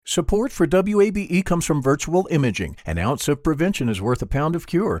Support for WABE comes from Virtual Imaging. An ounce of prevention is worth a pound of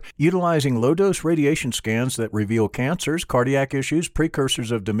cure. Utilizing low-dose radiation scans that reveal cancers, cardiac issues,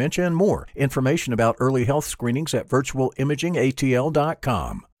 precursors of dementia, and more. Information about early health screenings at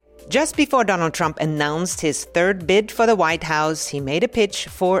virtualimagingatl.com. Just before Donald Trump announced his third bid for the White House, he made a pitch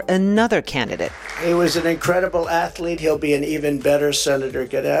for another candidate. He was an incredible athlete. He'll be an even better senator.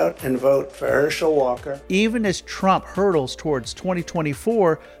 Get out and vote for Herschel Walker. Even as Trump hurdles towards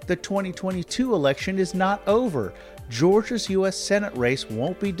 2024, the 2022 election is not over. Georgia's U.S. Senate race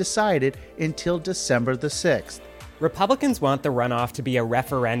won't be decided until December the 6th. Republicans want the runoff to be a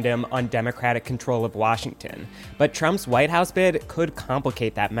referendum on Democratic control of Washington, but Trump's White House bid could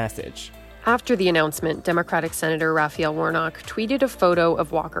complicate that message. After the announcement, Democratic Senator Raphael Warnock tweeted a photo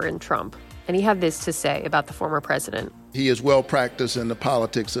of Walker and Trump, and he had this to say about the former president. He is well practiced in the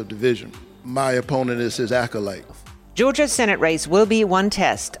politics of division. My opponent is his acolyte. Georgia's Senate race will be one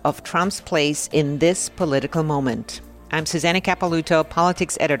test of Trump's place in this political moment. I'm Susanna Capaluto,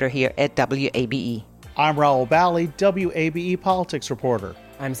 politics editor here at WABE. I'm Raul Bally, WABE politics reporter.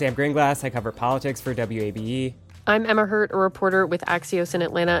 I'm Sam Greenglass. I cover politics for WABE. I'm Emma Hurt, a reporter with Axios in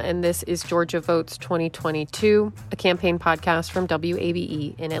Atlanta, and this is Georgia Votes 2022, a campaign podcast from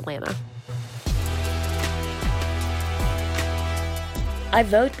WABE in Atlanta. I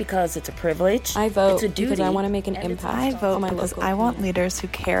vote because it's a privilege. I vote it's a duty, because I want to make an impact. I vote because I want leaders who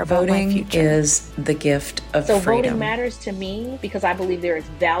care about my future. Voting is the gift of freedom. So voting matters to me because I believe there is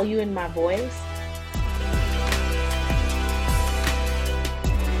value in my voice.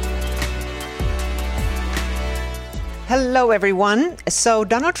 Hello, everyone. So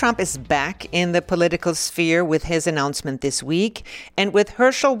Donald Trump is back in the political sphere with his announcement this week. And with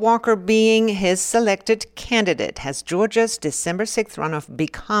Herschel Walker being his selected candidate, has Georgia's December 6th runoff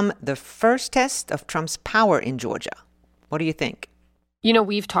become the first test of Trump's power in Georgia? What do you think? You know,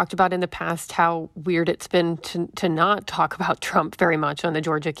 we've talked about in the past how weird it's been to not talk about Trump very much on the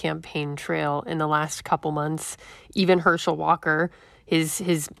Georgia campaign trail in the last couple months. Even Herschel Walker,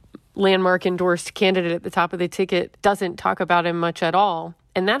 his landmark endorsed candidate at the top of the ticket, doesn't talk about him much at all.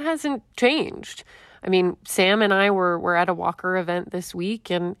 And that hasn't changed. I mean, Sam and I were at a Walker event this week,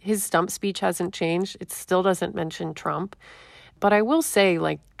 and his stump speech hasn't changed. It still doesn't mention Trump. But I will say,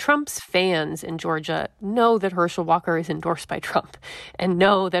 Trump's fans in Georgia know that Herschel Walker is endorsed by Trump and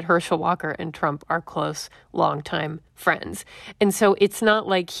know that Herschel Walker and Trump are close, longtime friends. And so it's not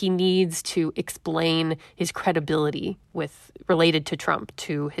like he needs to explain his credibility related to Trump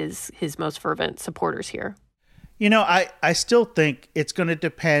to his most fervent supporters here. You know, I still think it's going to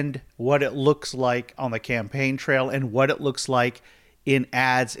depend what it looks like on the campaign trail and what it looks like in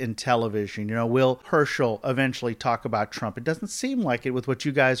ads in television. You know, will Herschel eventually talk about Trump? It doesn't seem like it with what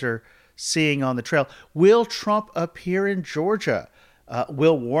you guys are seeing on the trail. Will Trump appear in Georgia?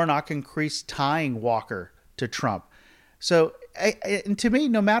 Will Warnock increase tying Walker to Trump? So, and to me,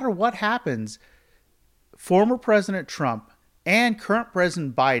 no matter what happens, former President Trump and current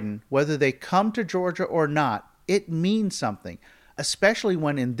President Biden, whether they come to Georgia or not, it means something, especially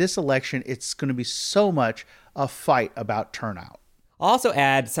when in this election, it's going to be so much a fight about turnout. I'll also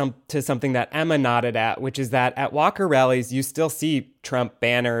add to something that Emma nodded at, which is that at Walker rallies, you still see Trump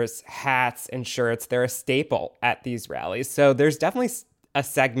banners, hats, and shirts. They're a staple at these rallies. So there's definitely a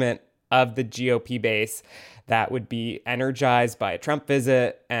segment of the GOP base that would be energized by a Trump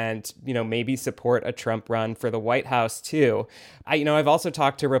visit and, maybe support a Trump run for the White House too. I've also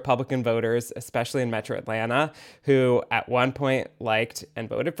talked to Republican voters, especially in Metro Atlanta, who at one point liked and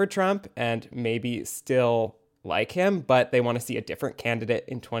voted for Trump and maybe still like him, but they want to see a different candidate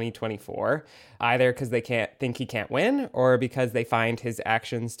in 2024, either because they think he can't win or because they find his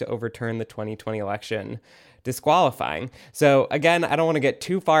actions to overturn the 2020 election disqualifying. So again, I don't want to get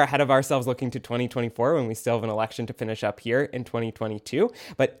too far ahead of ourselves looking to 2024 when we still have an election to finish up here in 2022.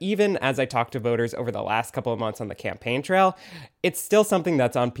 But even as I talk to voters over the last couple of months on the campaign trail, it's still something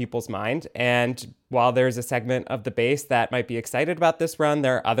that's on people's mind. And while there's a segment of the base that might be excited about this run,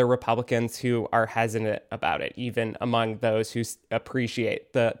 there are other Republicans who are hesitant about it, even among those who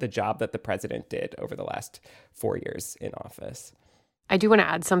appreciate the job that the president did over the last 4 years in office. I do want to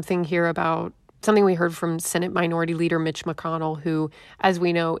add something here about something we heard from Senate Minority Leader Mitch McConnell, who, as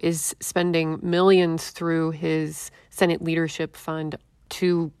we know, is spending millions through his Senate Leadership Fund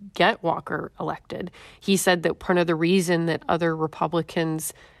to get Walker elected. He said that part of the reason that other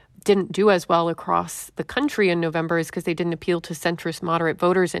Republicans didn't do as well across the country in November is because they didn't appeal to centrist moderate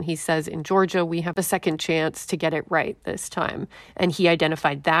voters. And he says in Georgia, we have a second chance to get it right this time. And he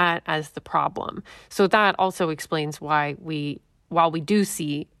identified that as the problem. So that also explains why we while we do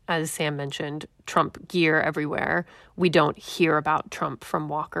see, as Sam mentioned, Trump gear everywhere, we don't hear about Trump from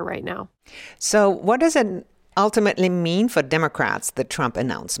Walker right now. So what does it ultimately mean for Democrats, the Trump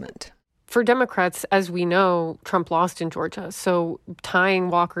announcement? For Democrats, as we know, Trump lost in Georgia. So tying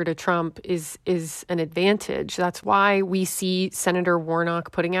Walker to Trump is an advantage. That's why we see Senator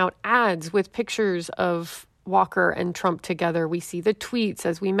Warnock putting out ads with pictures of Walker and Trump together. We see the tweets,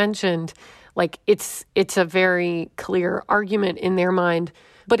 as we mentioned. Like, it's a very clear argument in their mind.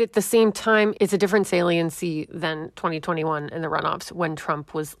 But at the same time, it's a different saliency than 2021 and the runoffs, when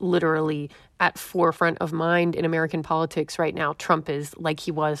Trump was literally at forefront of mind in American politics. Right now, Trump is like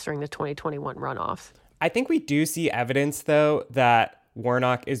he was during the 2021 runoffs. I think we do see evidence, though, that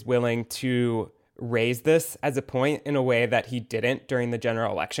Warnock is willing to raise this as a point in a way that he didn't during the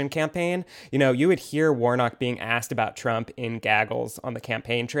general election campaign. You know, you would hear Warnock being asked about Trump in gaggles on the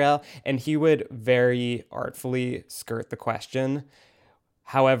campaign trail, and he would very artfully skirt the question.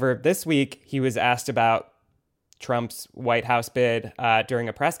 However, this week, he was asked about Trump's White House bid during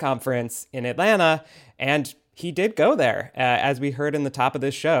a press conference in Atlanta, and he did go there, as we heard in the top of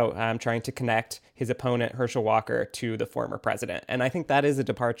this show, trying to connect his opponent, Herschel Walker, to the former president. And I think that is a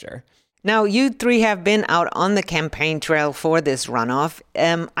departure. Now, you three have been out on the campaign trail for this runoff.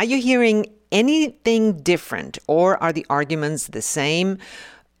 Are you hearing anything different, or are the arguments the same?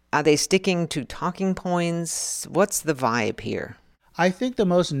 Are they sticking to talking points? What's the vibe here? I think the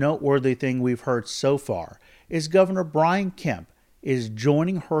most noteworthy thing we've heard so far is Governor Brian Kemp is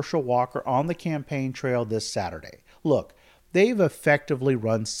joining Herschel Walker on the campaign trail this Saturday. Look, they've effectively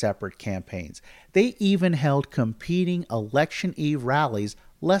run separate campaigns. They even held competing election eve rallies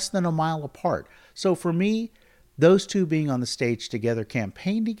less than a mile apart. So for me, those two being on the stage together,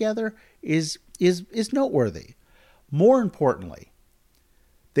 campaign together, is noteworthy. More importantly,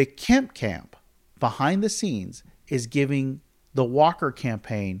 the Kemp camp behind the scenes is giving the Walker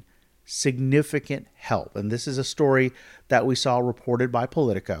campaign significant help. And this is a story that we saw reported by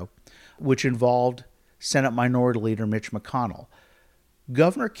Politico, which involved Senate Minority Leader Mitch McConnell.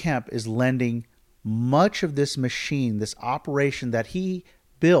 Governor Kemp is lending much of this machine, this operation that he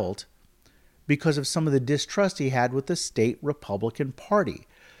built, because of some of the distrust he had with the state Republican Party.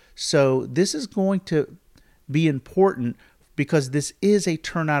 So this is going to be important because this is a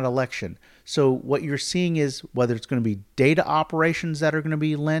turnout election. So what you're seeing is whether it's going to be data operations that are going to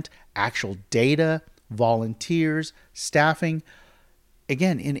be lent, actual data, volunteers, staffing.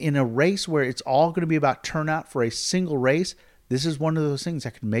 Again, in a race where it's all going to be about turnout for a single race, this is one of those things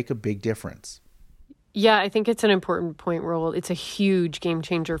that can make a big difference. Yeah, I think it's an important point, Raul. It's a huge game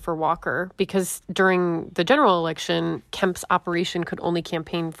changer for Walker because during the general election, Kemp's operation could only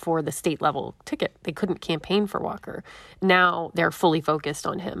campaign for the state level ticket. They couldn't campaign for Walker. Now they're fully focused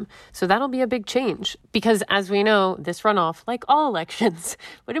on him. So that'll be a big change because, as we know, this runoff, like all elections,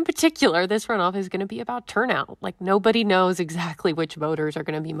 but in particular, this runoff is going to be about turnout. Like, nobody knows exactly which voters are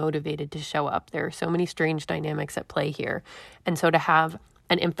going to be motivated to show up. There are so many strange dynamics at play here. And so to have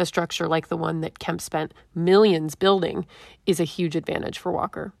an infrastructure like the one that Kemp spent millions building is a huge advantage for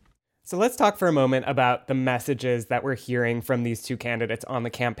Walker. So let's talk for a moment about the messages that we're hearing from these two candidates on the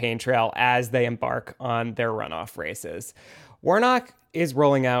campaign trail as they embark on their runoff races. Warnock is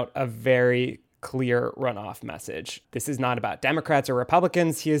rolling out a very clear runoff message. This is not about Democrats or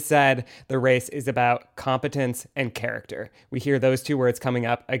Republicans, he has said. The race is about competence and character. We hear those two words coming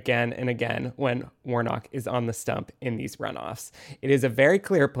up again and again when Warnock is on the stump in these runoffs. It is a very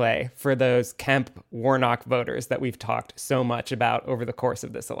clear play for those Kemp-Warnock voters that we've talked so much about over the course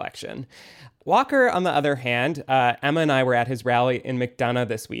of this election. Walker, on the other hand, Emma and I were at his rally in McDonough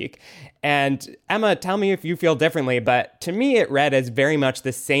this week. And Emma, tell me if you feel differently, but to me it read as very much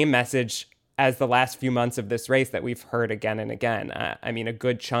the same message as the last few months of this race that we've heard again and again. I mean, a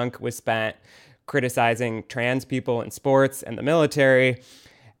good chunk was spent criticizing trans people in sports and the military.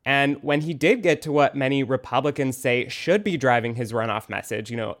 And when he did get to what many Republicans say should be driving his runoff message,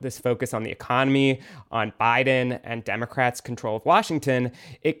 you know, this focus on the economy, on Biden and Democrats' control of Washington,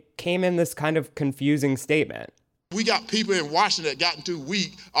 it came in this kind of confusing statement. We got people in Washington that gotten too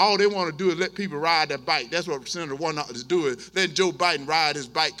weak. All they want to do is let people ride their bike. That's what Senator Warnock is doing. Let Joe Biden ride his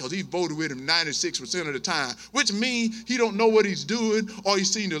bike because he voted with him 96% of the time, which means he don't know what he's doing or he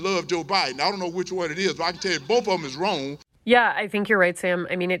seems to love Joe Biden. I don't know which one it is, but I can tell you both of them is wrong. Yeah, I think you're right, Sam.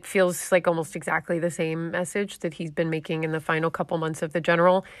 I mean, it feels like almost exactly the same message that he's been making in the final couple months of the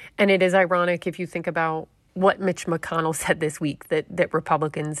general. And it is ironic if you think about what Mitch McConnell said this week, that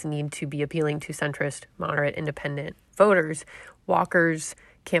Republicans need to be appealing to centrist, moderate, independent voters. Walker's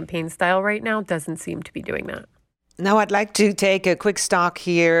campaign style right now doesn't seem to be doing that. Now, I'd like to take a quick stock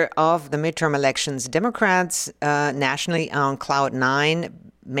here of the midterm elections. Democrats nationally on cloud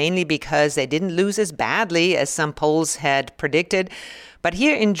nine, mainly because they didn't lose as badly as some polls had predicted. But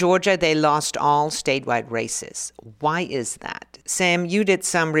here in Georgia, they lost all statewide races. Why is that? Sam, you did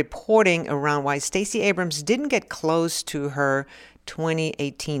some reporting around why Stacey Abrams didn't get close to her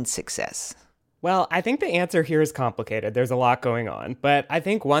 2018 success. Well, I think the answer here is complicated. There's a lot going on. But I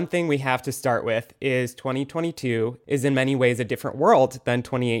think one thing we have to start with is 2022 is in many ways a different world than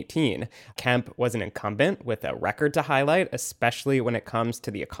 2018. Kemp was an incumbent with a record to highlight, especially when it comes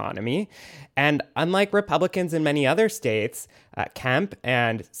to the economy. And unlike Republicans in many other states, Kemp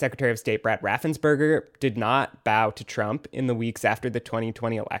and Secretary of State Brad Raffensperger did not bow to Trump in the weeks after the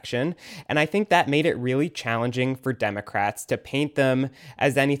 2020 election. And I think that made it really challenging for Democrats to paint them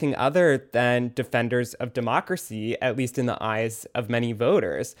as anything other than defenders of democracy, at least in the eyes of many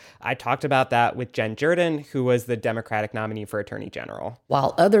voters. I talked about that with Jen Jordan, who was the Democratic nominee for Attorney General.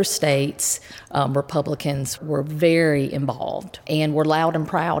 While other states, Republicans were very involved and were loud and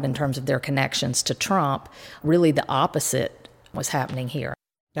proud in terms of their connections to Trump, really the opposite was happening here.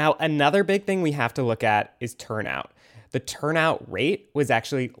 Now, another big thing we have to look at is turnout. The turnout rate was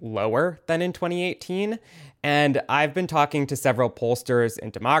actually lower than in 2018. And I've been talking to several pollsters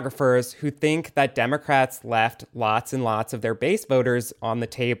and demographers who think that Democrats left lots and lots of their base voters on the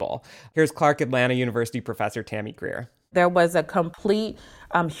table. Here's Clark Atlanta University professor Tammy Greer. There was a complete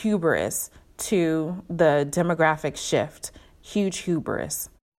hubris to the demographic shift, huge hubris.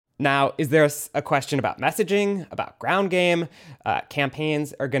 Now, is there a question about messaging, about ground game?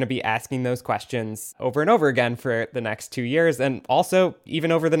 Campaigns are going to be asking those questions over and over again for the next 2 years, and also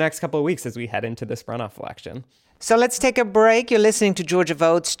even over the next couple of weeks as we head into this runoff election. So let's take a break. You're listening to Georgia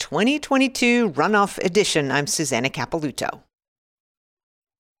Votes 2022 Runoff Edition. I'm Susanna Capelouto.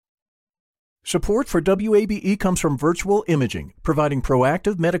 Support for WABE comes from Virtual Imaging, providing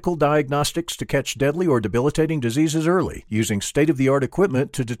proactive medical diagnostics to catch deadly or debilitating diseases early, using state-of-the-art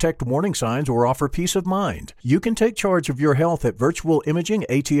equipment to detect warning signs or offer peace of mind. You can take charge of your health at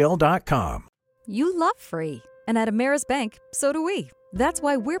virtualimagingatl.com. You love free, and at Ameris Bank, so do we. That's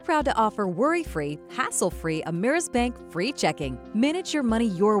why we're proud to offer worry-free, hassle-free Ameris Bank free checking. Manage your money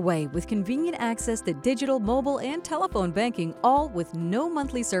your way with convenient access to digital, mobile, and telephone banking, all with no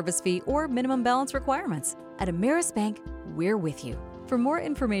monthly service fee or minimum balance requirements. At Ameris Bank, we're with you. For more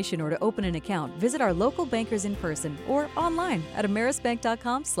information or to open an account, visit our local bankers in person or online at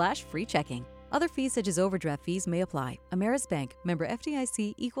amerisbank.com/free checking. Other fees such as overdraft fees may apply. Ameris Bank, member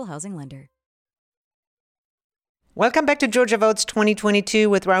FDIC, equal housing lender. Welcome back to Georgia Votes 2022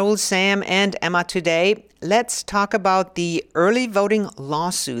 with Raul, Sam, and Emma today. Let's talk about the early voting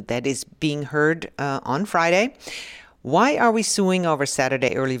lawsuit that is being heard on Friday. Why are we suing over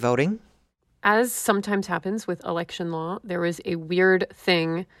Saturday early voting? As sometimes happens with election law, there was a weird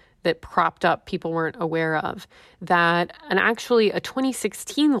thing that propped up people weren't aware of, that actually a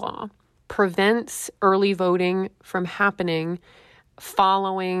 2016 law prevents early voting from happening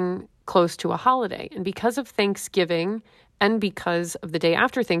following close to a holiday. And because of Thanksgiving and because of the day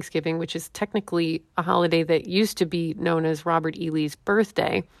after Thanksgiving, which is technically a holiday that used to be known as Robert E. Lee's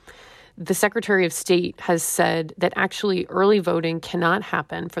birthday, the Secretary of State has said that actually early voting cannot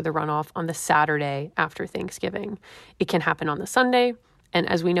happen for the runoff on the Saturday after Thanksgiving. It can happen on the Sunday. And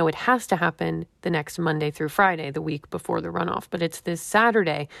as we know, it has to happen the next Monday through Friday, the week before the runoff. But it's this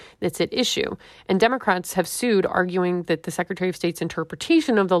Saturday that's at issue. And Democrats have sued, arguing that the Secretary of State's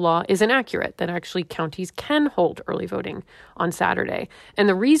interpretation of the law is inaccurate, that actually counties can hold early voting on Saturday. And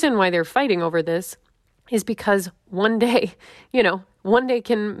the reason why they're fighting over this is because one day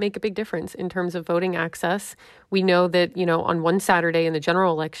can make a big difference in terms of voting access. We know that, on one Saturday in the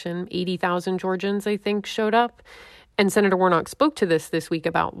general election, 80,000 Georgians, I think, showed up. And Senator Warnock spoke to this week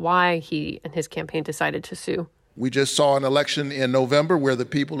about why he and his campaign decided to sue. We just saw an election in November where the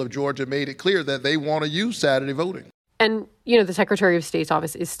people of Georgia made it clear that they want to use Saturday voting. And, the Secretary of State's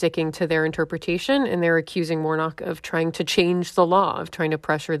office is sticking to their interpretation, and they're accusing Warnock of trying to change the law, of trying to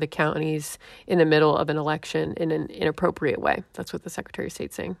pressure the counties in the middle of an election in an inappropriate way. That's what the Secretary of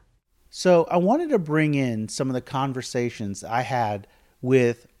State's saying. So I wanted to bring in some of the conversations I had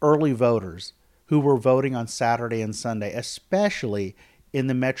with early voters who were voting on Saturday and Sunday, especially in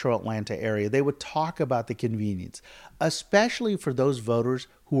the metro Atlanta area. They would talk about the convenience, especially for those voters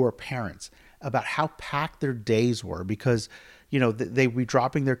who are parents, about how packed their days were because, they'd be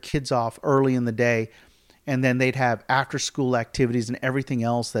dropping their kids off early in the day and then they'd have after school activities and everything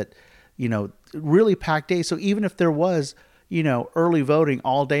else that, really packed days. So even if there was, early voting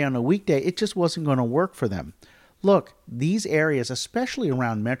all day on a weekday, it just wasn't going to work for them. look, these areas, especially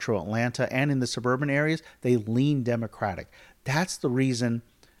around metro Atlanta and in the suburban areas, they lean Democratic. That's the reason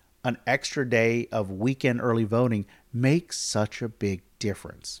an extra day of weekend early voting makes such a big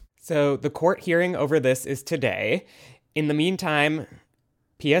difference. So the court hearing over this is today. In the meantime,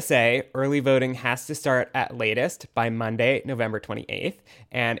 PSA, early voting has to start at latest by Monday, November 28th,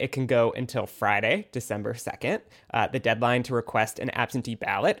 and it can go until Friday, December 2nd. The deadline to request an absentee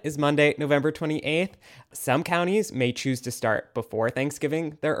ballot is Monday, November 28th. Some counties may choose to start before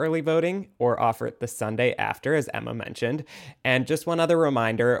Thanksgiving their early voting or offer it the Sunday after, as Emma mentioned. And just one other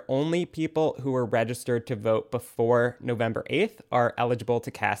reminder, only people who were registered to vote before November 8th are eligible to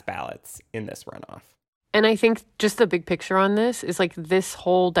cast ballots in this runoff. And I think just the big picture on this is like this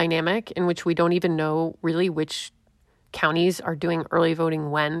whole dynamic in which we don't even know really which counties are doing early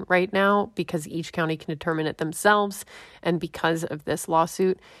voting when right now, because each county can determine it themselves. And because of this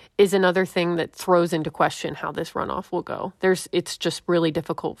lawsuit is another thing that throws into question how this runoff will go. It's just really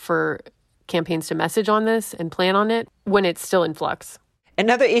difficult for campaigns to message on this and plan on it when it's still in flux.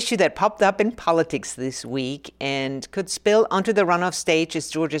 Another issue that popped up in politics this week and could spill onto the runoff stage is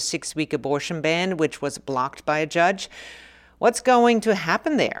Georgia's 6-week abortion ban, which was blocked by a judge. What's going to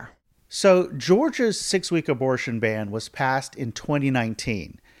happen there? So Georgia's 6-week abortion ban was passed in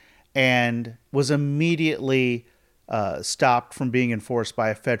 2019 and was immediately stopped from being enforced by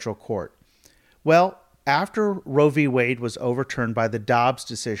a federal court. Well, after Roe v. Wade was overturned by the Dobbs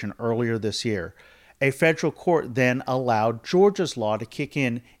decision earlier this year, a federal court then allowed Georgia's law to kick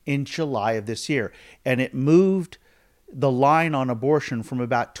in July of this year, and it moved the line on abortion from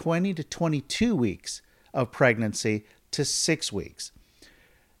about 20 to 22 weeks of pregnancy to 6 weeks.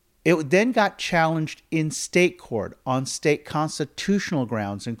 It then got challenged in state court on state constitutional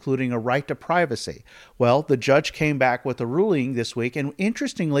grounds, including a right to privacy. Well, the judge came back with a ruling this week, and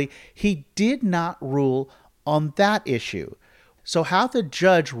interestingly, he did not rule on that issue. So how the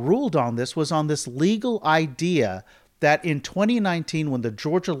judge ruled on this was on this legal idea that in 2019, when the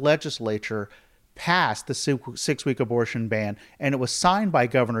Georgia legislature passed the 6-week abortion ban, and it was signed by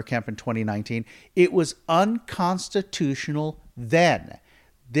Governor Kemp in 2019, it was unconstitutional then.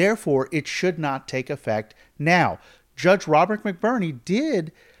 Therefore, it should not take effect now. Judge Robert McBurney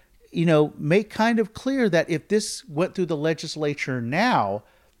did, make kind of clear that if this went through the legislature now,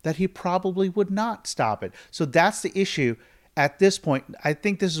 that he probably would not stop it. So that's the issue. At this point, I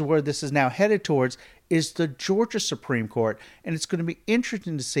think this is where this is now headed towards, is the Georgia Supreme Court. And it's going to be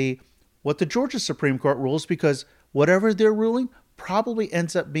interesting to see what the Georgia Supreme Court rules, because whatever they're ruling probably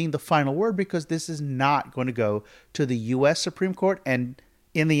ends up being the final word, because this is not going to go to the U.S. Supreme Court. And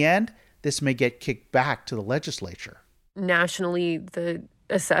in the end, this may get kicked back to the legislature. Nationally, the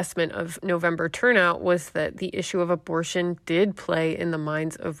assessment of November turnout was that the issue of abortion did play in the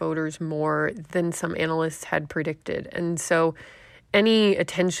minds of voters more than some analysts had predicted. And so any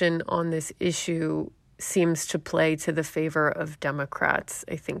attention on this issue seems to play to the favor of Democrats.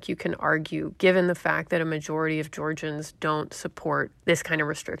 I think you can argue, given the fact that a majority of Georgians don't support this kind of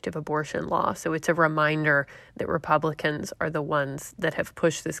restrictive abortion law. So it's a reminder that Republicans are the ones that have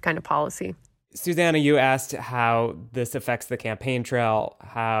pushed this kind of policy. Susanna, you asked how this affects the campaign trail,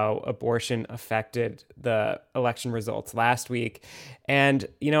 how abortion affected the election results last week. And,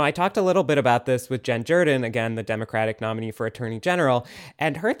 I talked a little bit about this with Jen Jordan, again, the Democratic nominee for Attorney General.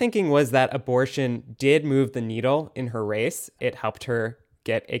 And her thinking was that abortion did move the needle in her race. It helped her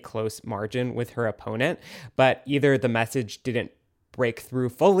get a close margin with her opponent. But either the message didn't break through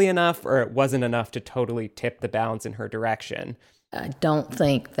fully enough, or it wasn't enough to totally tip the balance in her direction. I don't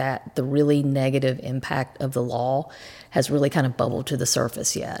think that the really negative impact of the law has really kind of bubbled to the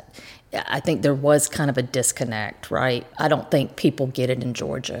surface yet. I think there was kind of a disconnect, right? I don't think people get it in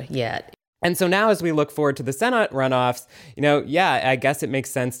Georgia yet. And so now as we look forward to the Senate runoffs, I guess it makes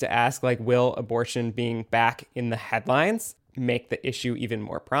sense to ask, will abortion being back in the headlines make the issue even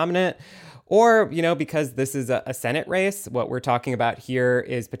more prominent? Or, because this is a Senate race, what we're talking about here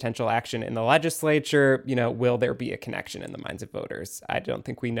is potential action in the legislature. Will there be a connection in the minds of voters? I don't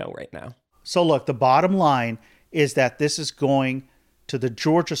think we know right now. So look, the bottom line is that this is going to the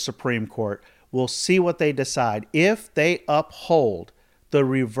Georgia Supreme Court. We'll see what they decide. If they uphold the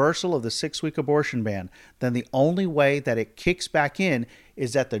reversal of the 6-week abortion ban, then the only way that it kicks back in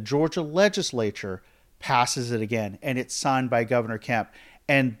is that the Georgia legislature passes it again, and it's signed by Governor Kemp.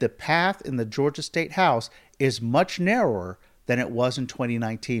 And the path in the Georgia State House is much narrower than it was in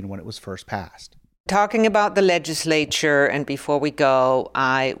 2019 when it was first passed. Talking about the legislature, and before we go,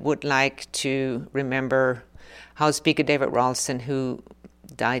 I would like to remember House Speaker David Ralston, who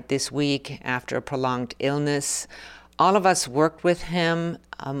died this week after a prolonged illness. All of us worked with him.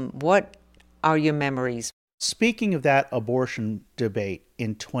 What are your memories? Speaking of that abortion debate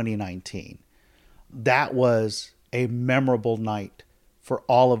in 2019, that was a memorable night for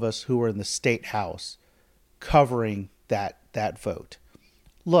all of us who were in the State House covering that vote.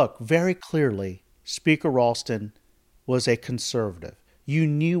 Look, very clearly, Speaker Ralston was a conservative. You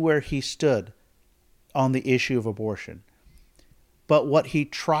knew where he stood on the issue of abortion. But what he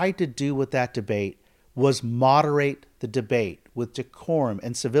tried to do with that debate was moderate the debate with decorum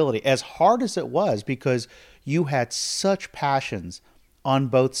and civility, as hard as it was, because you had such passions on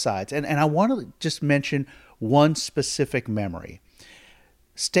both sides. And I want to just mention one specific memory.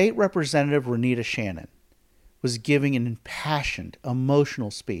 State Representative Renita Shannon was giving an impassioned,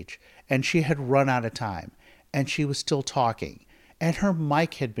 emotional speech, and she had run out of time, and she was still talking, and her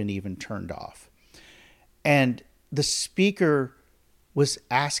mic had been even turned off. And the speaker was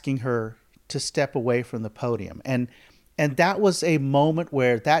asking her to step away from the podium. And that was a moment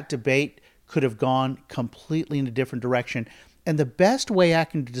where that debate could have gone completely in a different direction. And the best way I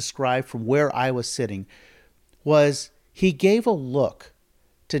can describe from where I was sitting was he gave a look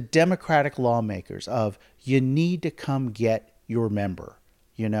to Democratic lawmakers of, you need to come get your member,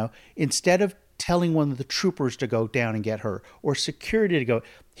 you know, instead of telling one of the troopers to go down and get her or security to go.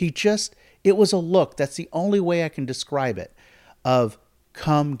 It was a look, that's the only way I can describe it, of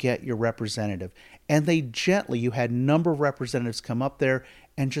come get your representative. And they gently, you had a number of representatives come up there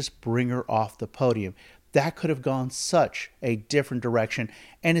and just bring her off the podium. That could have gone such a different direction.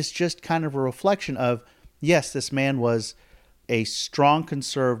 And it's just kind of a reflection of, yes, this man was a strong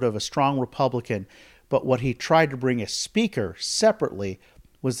conservative, a strong Republican, but what he tried to bring as speaker separately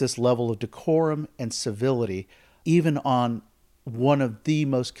was this level of decorum and civility, even on one of the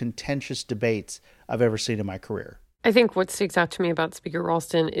most contentious debates I've ever seen in my career. I think what sticks out to me about Speaker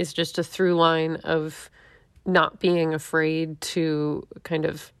Ralston is just a through line of not being afraid to kind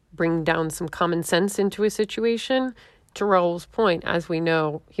of bring down some common sense into a situation. To Raul's point, as we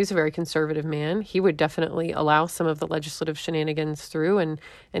know, he's a very conservative man. He would definitely allow some of the legislative shenanigans through and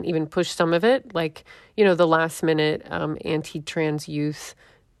even push some of it, like, you know, the last minute anti-trans youth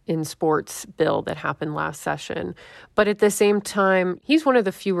in sports bill that happened last session. But at the same time, he's one of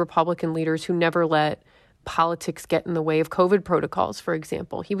the few Republican leaders who never let politics get in the way of COVID protocols, for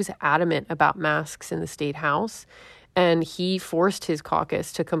example. He was adamant about masks in the State House, and he forced his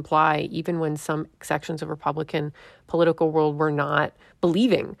caucus to comply even when some sections of Republican political world were not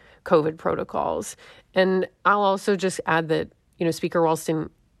believing COVID protocols. And I'll also just add that, you know, Speaker Ralston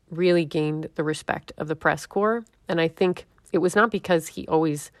really gained the respect of the press corps. And I think it was not because he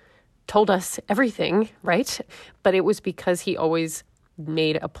always told us everything, right? But it was because he always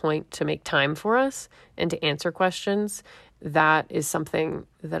made a point to make time for us and to answer questions. That is something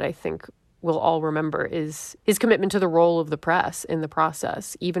that I think we'll all remember, is his commitment to the role of the press in the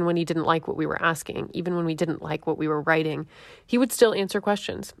process. Even when he didn't like what we were asking, even when we didn't like what we were writing, he would still answer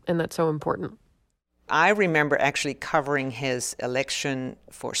questions, and that's so important. I remember actually covering his election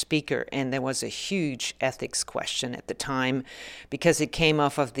for speaker, and there was a huge ethics question at the time because it came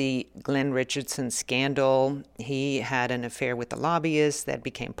off of the Glenn Richardson scandal. He had an affair with a lobbyist that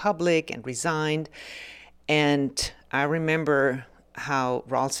became public and resigned. And I remember how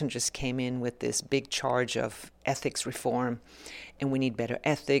Ralston just came in with this big charge of ethics reform, and we need better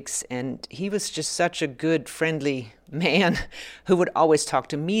ethics. And he was just such a good, friendly man who would always talk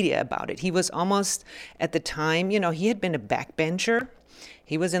to media about it. He was almost, at the time, you know, he had been a backbencher.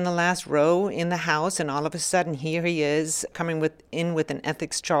 He was in the last row in the House, and all of a sudden here he is coming in with an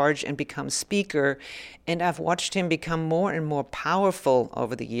ethics charge and becomes speaker. And I've watched him become more and more powerful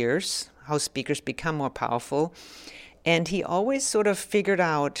over the years, how speakers become more powerful. And he always sort of figured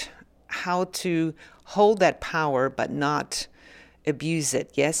out how to hold that power but not abuse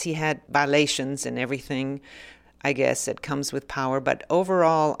it. Yes, he had violations and everything, I guess, that comes with power. But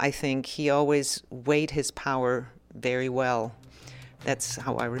overall, I think he always weighed his power very well. That's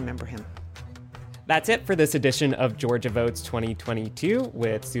how I remember him. That's it for this edition of Georgia Votes 2022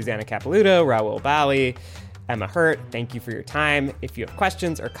 with Susanna Capelouto, Raul Bali, Emma Hurt. Thank you for your time. If you have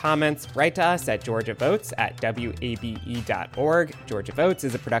questions or comments, write to us at georgiavotes@wabe.org. Georgia Votes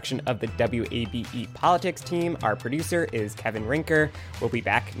is a production of the WABE Politics team. Our producer is Kevin Rinker. We'll be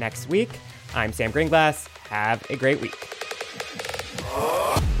back next week. I'm Sam Greenglass. Have a great week.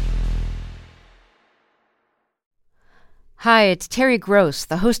 Hi, it's Terry Gross,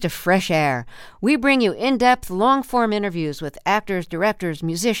 the host of Fresh Air. We bring you in-depth, long-form interviews with actors, directors,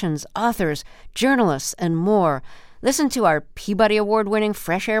 musicians, authors, journalists, and more. Listen to our Peabody Award-winning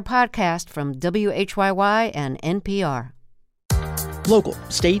Fresh Air podcast from WHYY and NPR. Local,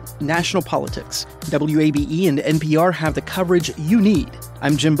 state, national politics. WABE and NPR have the coverage you need.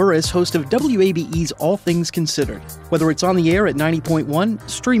 I'm Jim Burris, host of WABE's All Things Considered. Whether it's on the air at 90.1,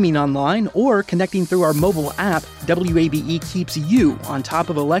 streaming online, or connecting through our mobile app, WABE keeps you on top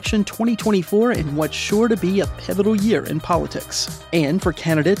of election 2024 in what's sure to be a pivotal year in politics. And for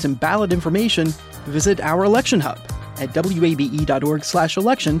candidates and ballot information, visit our election hub at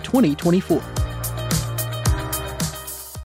wabe.org/election 2024.